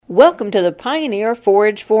Welcome to the Pioneer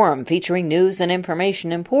Forage Forum, featuring news and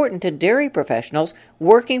information important to dairy professionals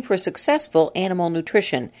working for successful animal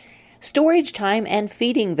nutrition. Storage time and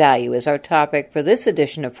feeding value is our topic for this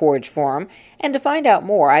edition of Forage Forum, and to find out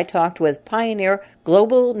more, I talked with Pioneer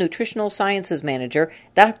Global Nutritional Sciences Manager,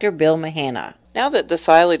 Dr. Bill Mahanna. Now that the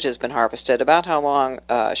silage has been harvested, about how long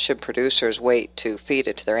should producers wait to feed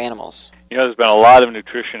it to their animals? You know, there's been a lot of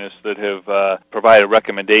nutritionists that have provided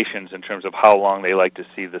recommendations in terms of how long they like to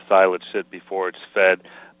see the silage sit before it's fed.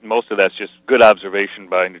 Most of that's just good observation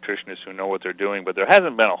by nutritionists who know what they're doing, but there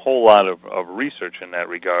hasn't been a whole lot of research in that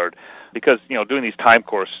regard because, you know, doing these time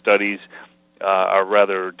course studies are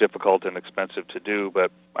rather difficult and expensive to do.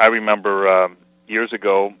 But I remember years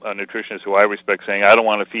ago a nutritionist who I respect saying, I don't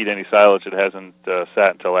want to feed any silage that hasn't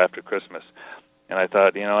sat until after Christmas. And I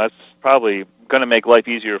thought, you know, that's probably going to make life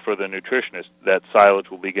easier for the nutritionist. That silage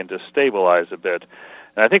will begin to stabilize a bit.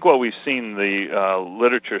 And I think what we've seen the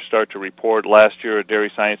literature start to report last year at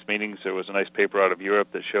dairy science meetings, there was a nice paper out of Europe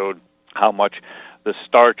that showed how much the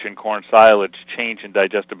starch in corn silage changed in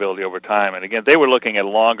digestibility over time. And again, they were looking at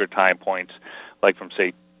longer time points, like from,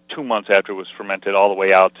 say, 2 months after it was fermented all the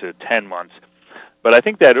way out to 10 months. But I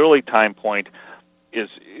think that early time point is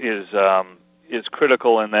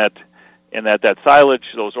critical in that silage,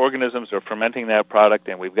 those organisms are fermenting that product,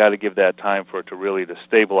 and we've got to give that time for it to really to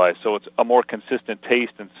stabilize. So it's a more consistent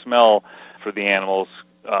taste and smell for the animals,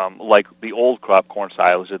 like the old crop corn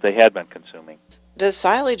silage that they had been consuming. Does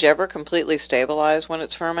silage ever completely stabilize when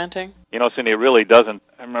it's fermenting? You know, Cindy, it really doesn't.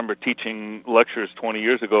 I remember teaching lectures 20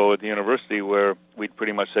 years ago at the university where we'd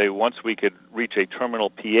pretty much say once we could reach a terminal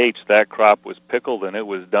pH, that crop was pickled and it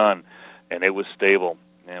was done, and it was stable.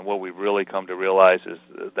 And what we've really come to realize is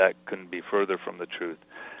that couldn't be further from the truth.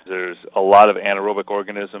 There's a lot of anaerobic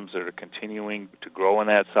organisms that are continuing to grow in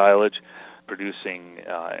that silage, producing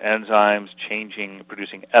enzymes,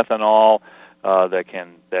 producing ethanol that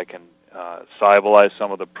can solubilize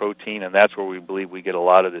some of the protein, and that's where we believe we get a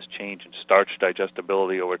lot of this change in starch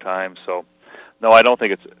digestibility over time. So, no, I don't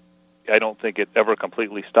think it ever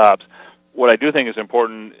completely stops. What I do think is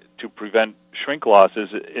important to prevent shrink losses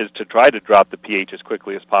is to try to drop the pH as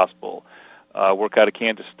quickly as possible. Work out of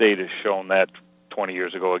Kansas State has shown that 20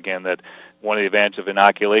 years ago, again, that one of the advantages of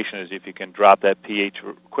inoculation is if you can drop that pH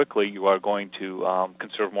quickly, you are going to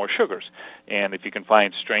conserve more sugars. And if you can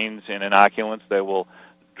find strains in inoculants that will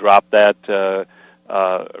drop that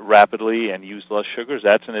rapidly and use less sugars,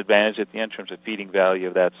 that's an advantage at the end in terms of feeding value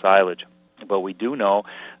of that silage. But we do know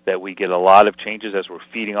that we get a lot of changes as we're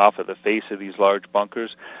feeding off of the face of these large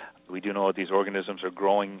bunkers. We do know that these organisms are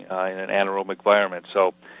growing in an anaerobic environment.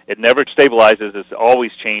 So it never stabilizes. It's always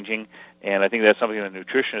changing, and I think that's something that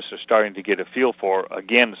nutritionists are starting to get a feel for.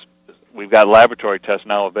 Again, we've got laboratory tests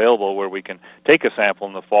now available where we can take a sample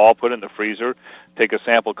in the fall, put it in the freezer, take a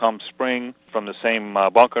sample come spring from the same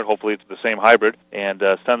bunker, hopefully it's the same hybrid, and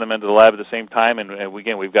send them into the lab at the same time. And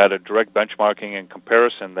again, we've got a direct benchmarking and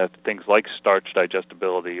comparison that things like starch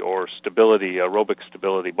digestibility or stability, aerobic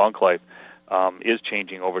stability, bunk life, is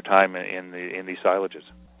changing over time in these silages.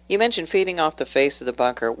 You mentioned feeding off the face of the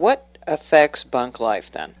bunker. What affects bunk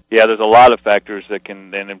life then? Yeah, there's a lot of factors that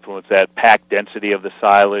can then influence that. Pack density of the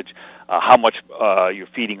silage, how much you're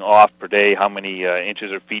feeding off per day, how many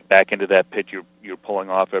inches or feet back into that pit you're pulling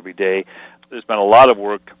off every day. There's been a lot of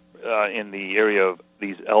work in the area of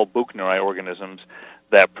these L-buchneri organisms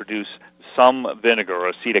that produce some vinegar or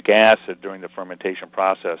acetic acid during the fermentation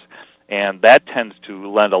process, and that tends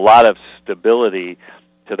to lend a lot of stability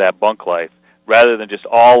to that bunk life. Rather than just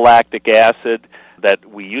all lactic acid that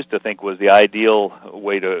we used to think was the ideal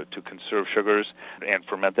way to conserve sugars and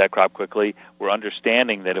ferment that crop quickly, we're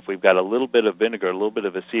understanding that if we've got a little bit of vinegar, a little bit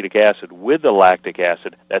of acetic acid with the lactic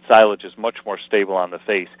acid, that silage is much more stable on the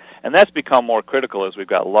face. And that's become more critical as we've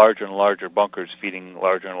got larger and larger bunkers feeding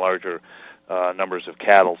larger and larger numbers of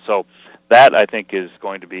cattle. So that, I think, is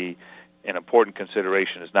going to be an important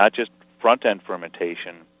consideration. Is not just front-end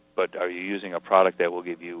fermentation, but are you using a product that will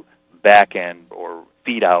give you back-end or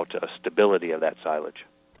feed-out stability of that silage?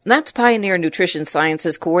 That's Pioneer Nutrition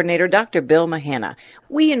Sciences Coordinator Dr. Bill Mahanna.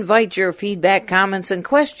 We invite your feedback, comments, and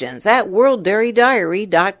questions at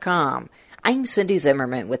worlddairydiary.com. I'm Cindy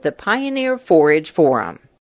Zimmerman with the Pioneer Forage Forum.